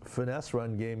Chiefs' finesse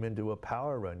run game into a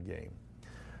power run game.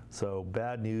 So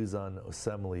bad news on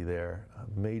Osemele there,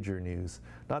 major news.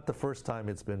 Not the first time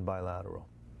it's been bilateral.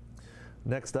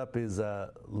 Next up is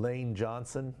Lane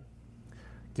Johnson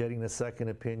getting a second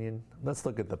opinion. Let's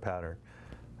look at the pattern.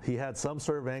 He had some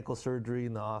sort of ankle surgery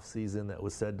in the offseason that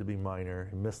was said to be minor.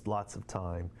 He missed lots of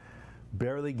time.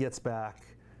 Barely gets back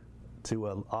to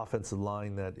an offensive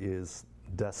line that is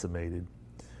decimated.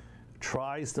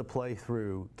 Tries to play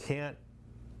through, can't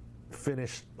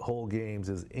finish whole games,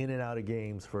 is in and out of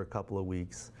games for a couple of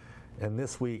weeks. And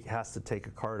this week has to take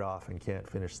a card off and can't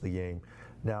finish the game.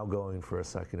 Now going for a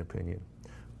second opinion.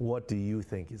 What do you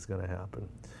think is going to happen?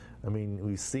 I mean,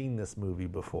 we've seen this movie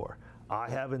before. I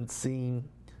haven't seen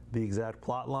the exact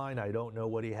plot line. I don't know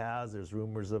what he has. There's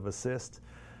rumors of a cyst.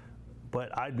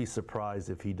 But I'd be surprised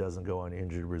if he doesn't go on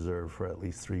injured reserve for at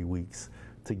least 3 weeks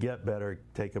to get better,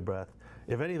 take a breath.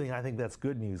 If anything, I think that's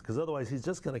good news, because otherwise he's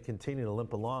just going to continue to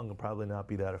limp along and probably not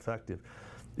be that effective.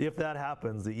 If that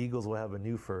happens, the Eagles will have a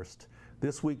new first.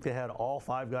 This week they had all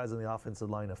 5 guys on the offensive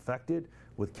line affected,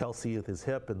 with Kelsey with his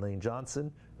hip and Lane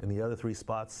Johnson, and the other 3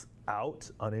 spots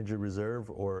out on injured reserve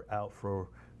or out for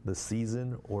the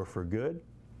season or for good.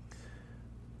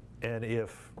 And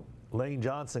if Lane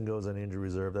Johnson goes on injured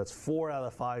reserve, that's 4 out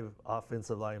of 5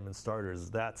 offensive lineman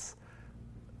starters. That's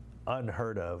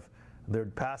unheard of. Their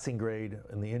passing grade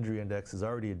and the injury index is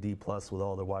already a D+ with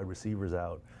all the wide receivers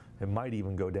out. It might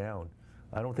even go down.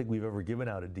 I don't think we've ever given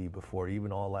out a D before,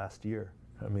 even all last year.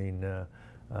 I mean,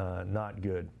 not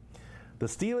good. The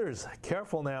Steelers,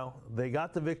 careful now. They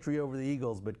got the victory over the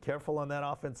Eagles, but careful on that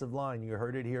offensive line. You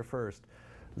heard it here first.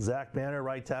 Zach Banner,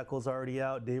 right tackle's already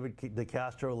out. David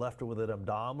DeCastro left with an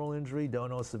abdominal injury, don't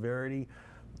know severity.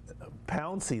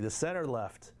 Pouncey, the center,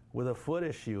 left with a foot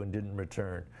issue and didn't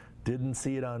return. Didn't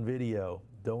see it on video.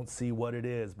 Don't see what it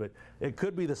is, but it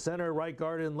could be the center, right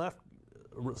guard, and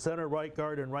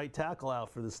right tackle out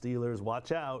for the Steelers.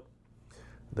 Watch out.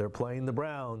 They're playing the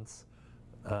Browns.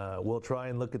 We'll try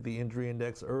and look at the injury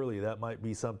index early. That might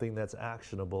be something that's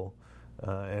actionable.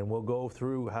 And we'll go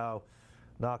through how,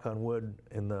 knock on wood,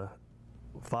 in the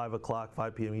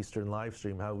 5 p.m. Eastern live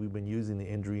stream, how we've been using the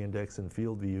injury index and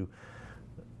field view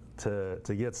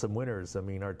to get some winners. I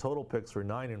mean, our total picks were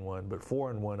 9-1, but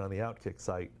 4-1 on the Outkick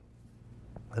site.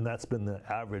 And that's been the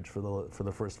average for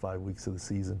the first 5 weeks of the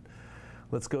season.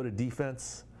 Let's go to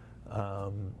defense.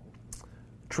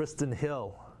 Tristan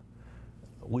Hill.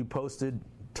 We posted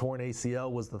torn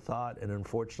ACL was the thought, and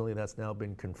unfortunately that's now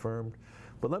been confirmed.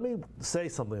 But let me say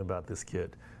something about this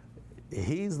kid.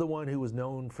 He's the one who was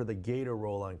known for the gator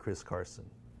roll on Chris Carson.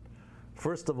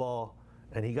 First of all,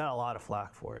 and he got a lot of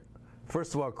flack for it.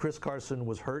 First of all, Chris Carson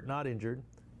was hurt, not injured.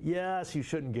 Yes, you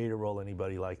shouldn't gator roll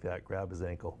anybody like that, grab his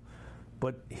ankle.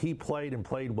 But he played and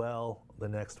played well the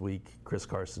next week, Chris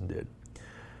Carson did.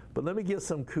 But let me give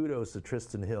some kudos to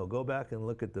Tristan Hill. Go back and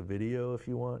look at the video if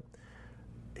you want.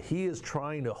 He is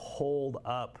trying to hold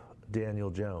up Daniel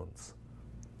Jones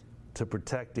to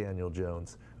protect Daniel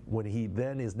Jones when he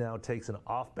then takes an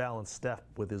off-balance step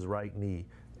with his right knee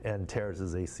and tears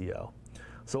his ACL.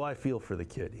 So I feel for the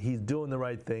kid. He's doing the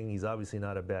right thing. He's obviously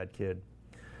not a bad kid.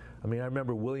 I mean, I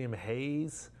remember William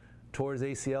Hayes tore his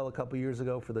ACL a couple years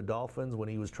ago for the Dolphins when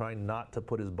he was trying not to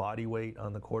put his body weight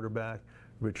on the quarterback.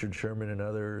 Richard Sherman and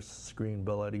others screamed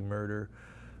bloody murder.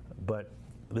 But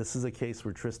this is a case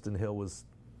where Tristan Hill was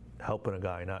helping a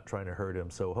guy, not trying to hurt him.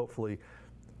 So hopefully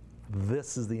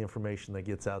this is the information that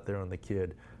gets out there on the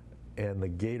kid, and the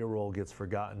gator roll gets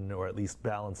forgotten or at least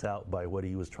balanced out by what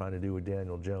he was trying to do with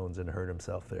Daniel Jones and hurt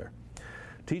himself there.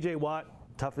 TJ Watt,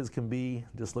 tough as can be.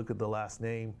 Just look at the last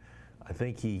name. I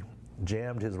think he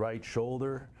jammed his right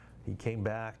shoulder. He came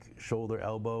back, shoulder,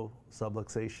 elbow,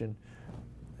 subluxation.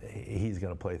 He's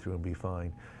going to play through and be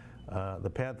fine. The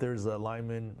Panthers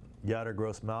lineman, Yader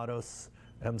Gross-Matos,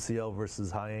 MCL versus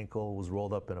high ankle, was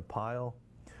rolled up in a pile.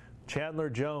 Chandler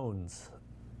Jones,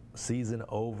 season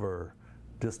over.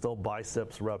 Distal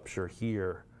biceps rupture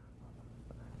here.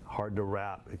 Hard to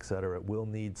wrap, etc. Will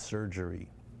need surgery.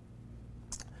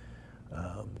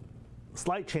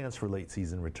 Slight chance for late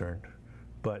season return,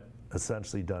 but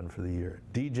essentially done for the year.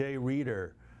 DJ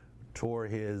Reader tore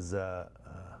his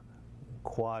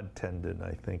quad tendon,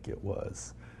 I think it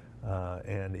was,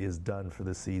 and is done for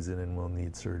the season and will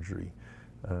need surgery.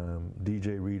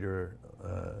 DJ Reader,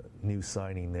 new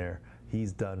signing there.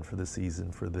 He's done for the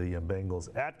season for the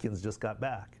Bengals. Atkins just got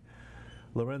back.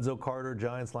 Lorenzo Carter,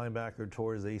 Giants linebacker,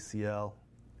 tore his ACL.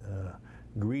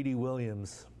 Greedy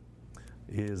Williams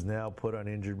is now put on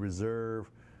injured reserve.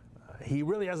 He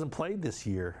really hasn't played this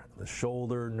year. The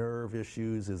shoulder nerve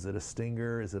issues. Is it a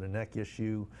stinger? Is it a neck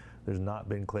issue? There's not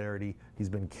been clarity. He's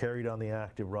been carried on the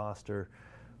active roster.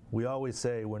 We always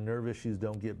say when nerve issues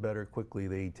don't get better quickly,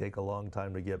 they take a long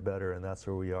time to get better, and that's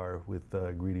where we are with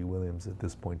Greedy Williams at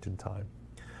this point in time.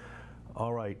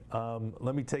 All right,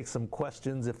 let me take some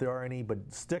questions if there are any, but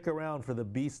stick around for the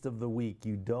Beast of the Week.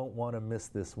 You don't want to miss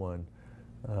this one.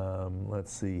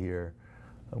 Let's see here.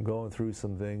 I'm going through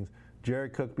some things.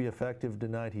 Jared Cook be effective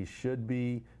tonight? He should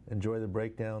be. Enjoy the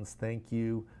breakdowns. Thank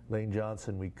you. Lane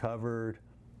Johnson, we covered.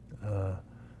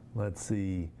 Let's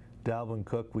see. Dalvin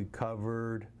Cook, we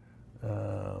covered.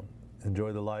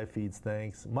 Enjoy the live feeds.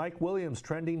 Thanks. Mike Williams,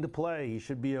 trending to play. He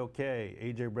should be okay.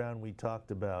 A.J. Brown, we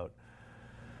talked about.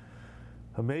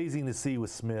 Amazing to see with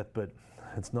Smith, but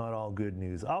it's not all good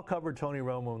news. I'll cover Tony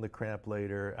Romo and the cramp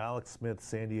later. Alex Smith,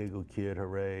 San Diego kid,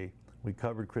 hooray. We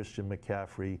covered Christian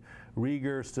McCaffrey.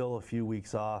 Rieger, still a few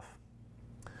weeks off.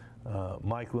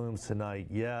 Mike Williams tonight,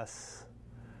 yes.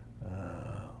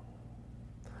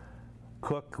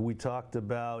 Cook, we talked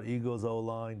about. Eagles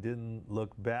O-line didn't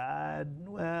look bad.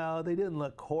 Well, they didn't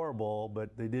look horrible,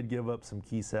 but they did give up some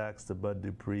key sacks to Bud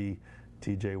Dupree,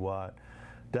 TJ Watt.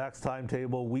 Dak's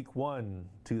timetable, week 1,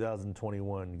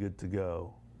 2021, good to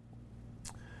go.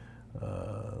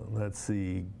 Let's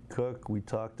see. Cook, we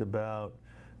talked about.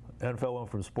 NFL went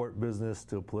from sport business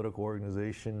to a political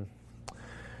organization.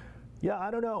 Yeah, I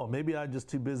don't know. Maybe I'm just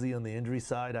too busy on the injury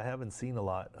side. I haven't seen a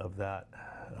lot of that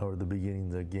over the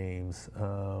beginning of games.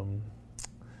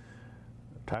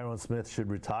 Tyron Smith should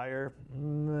retire.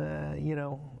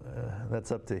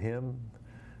 That's up to him.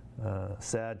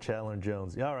 Sad Chandler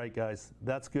Jones. All right, guys,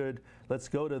 that's good. Let's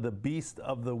go to the Beast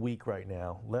of the Week right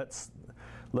now. Let's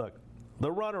look.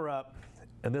 The runner-up,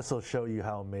 and this will show you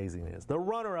how amazing it is. The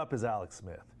runner-up is Alex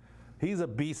Smith. He's a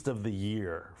Beast of the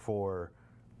Year for,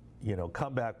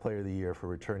 comeback player of the year for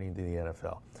returning to the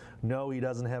NFL. No, he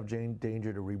doesn't have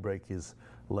danger to re-break his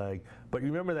leg. But you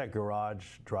remember that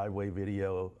garage driveway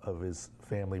video of his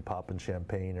family popping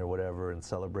champagne or whatever and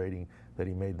celebrating that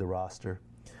he made the roster?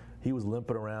 He was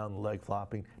limping around, leg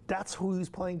flopping. That's who he's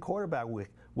playing quarterback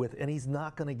with, and he's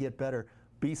not going to get better.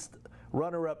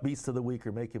 Runner-up Beast of the Week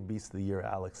or make him Beast of the Year,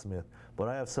 Alex Smith. But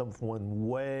I have someone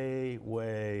way,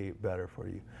 way better for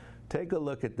you. Take a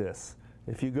look at this.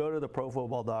 If you go to the Pro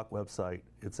Football Doc website,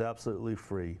 it's absolutely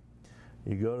free.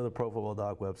 You go to the Pro Football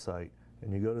Doc website,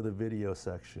 and you go to the video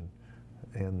section.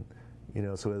 And,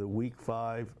 so we have the Week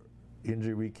 5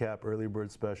 injury recap, early bird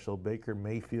special, Baker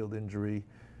Mayfield injury,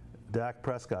 Dak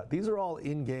Prescott. These are all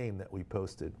in-game that we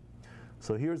posted.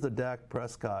 So here's the Dak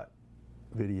Prescott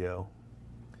video.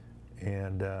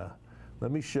 And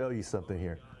let me show you something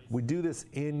here. We do this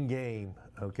in-game,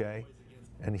 okay?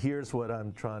 And here's what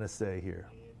I'm trying to say here.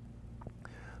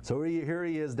 So here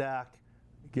he is, Dak,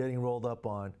 getting rolled up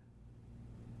on.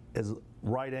 His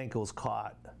right ankle's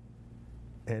caught.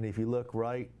 And if you look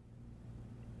right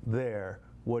there,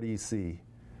 what do you see?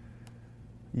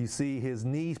 You see his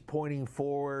knees pointing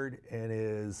forward and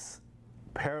is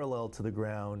parallel to the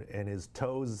ground, and his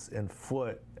toes and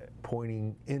foot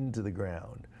pointing into the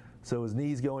ground. So his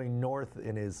knee's going north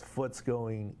and his foot's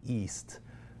going east.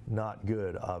 Not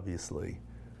good, obviously.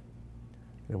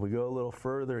 If we go a little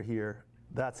further here,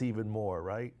 that's even more,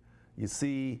 right? You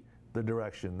see the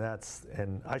direction.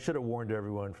 And I should have warned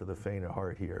everyone for the faint of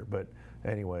heart here, but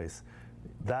anyways,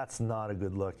 that's not a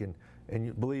good look.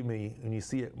 And believe me, when you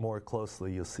see it more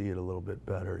closely, you'll see it a little bit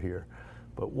better here.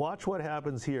 But watch what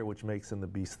happens here, which makes him the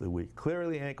Beast of the Week.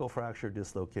 Clearly ankle fracture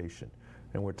dislocation,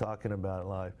 and we're talking about it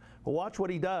live. But watch what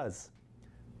he does,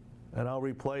 and I'll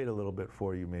replay it a little bit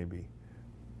for you maybe.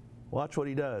 Watch what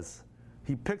he does.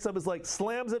 He picks up his leg,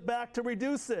 slams it back to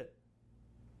reduce it.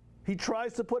 He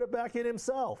tries to put it back in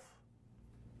himself.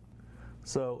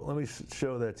 So let me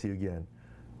show that to you again.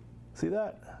 See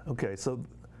that? Okay, so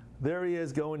there he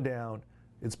is going down.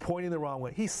 It's pointing the wrong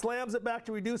way. He slams it back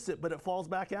to reduce it, but it falls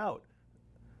back out.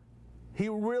 He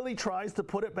really tries to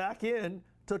put it back in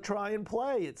to try and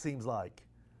play, it seems like.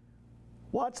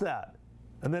 Watch that.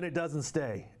 And then it doesn't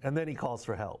stay. And then he calls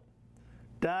for help.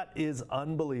 That is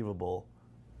unbelievable.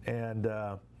 And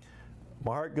my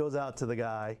heart goes out to the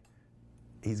guy.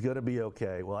 he's going to be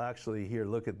okay. Well, actually, here,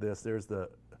 look at this. There's the,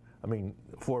 I mean,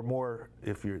 for more,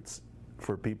 if you're, it's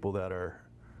for people that are,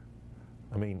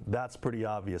 I mean, that's pretty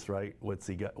obvious, right?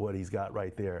 What he's got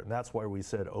right there. And that's why we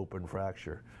said open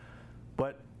fracture.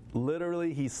 But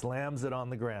literally, he slams it on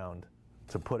the ground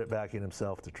to put it back in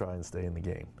himself to try and stay in the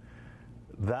game.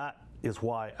 That is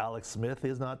why Alex Smith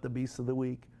is not the beast of the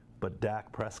week, but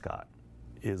Dak Prescott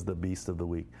is the beast of the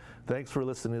week. Thanks for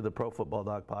listening to the Pro Football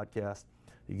Doc podcast.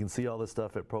 You can see all this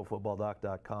stuff at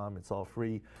profootballdoc.com. It's all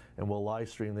free, and we'll live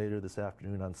stream later this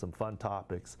afternoon on some fun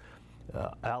topics.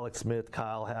 Alex Smith,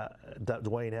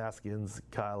 Dwayne Haskins,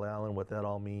 Kyle Allen, what that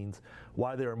all means,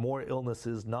 why there are more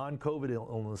illnesses, non-COVID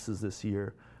illnesses this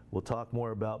year. We'll talk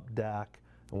more about Dak,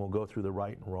 and we'll go through the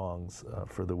right and wrongs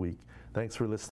for the week. Thanks for listening.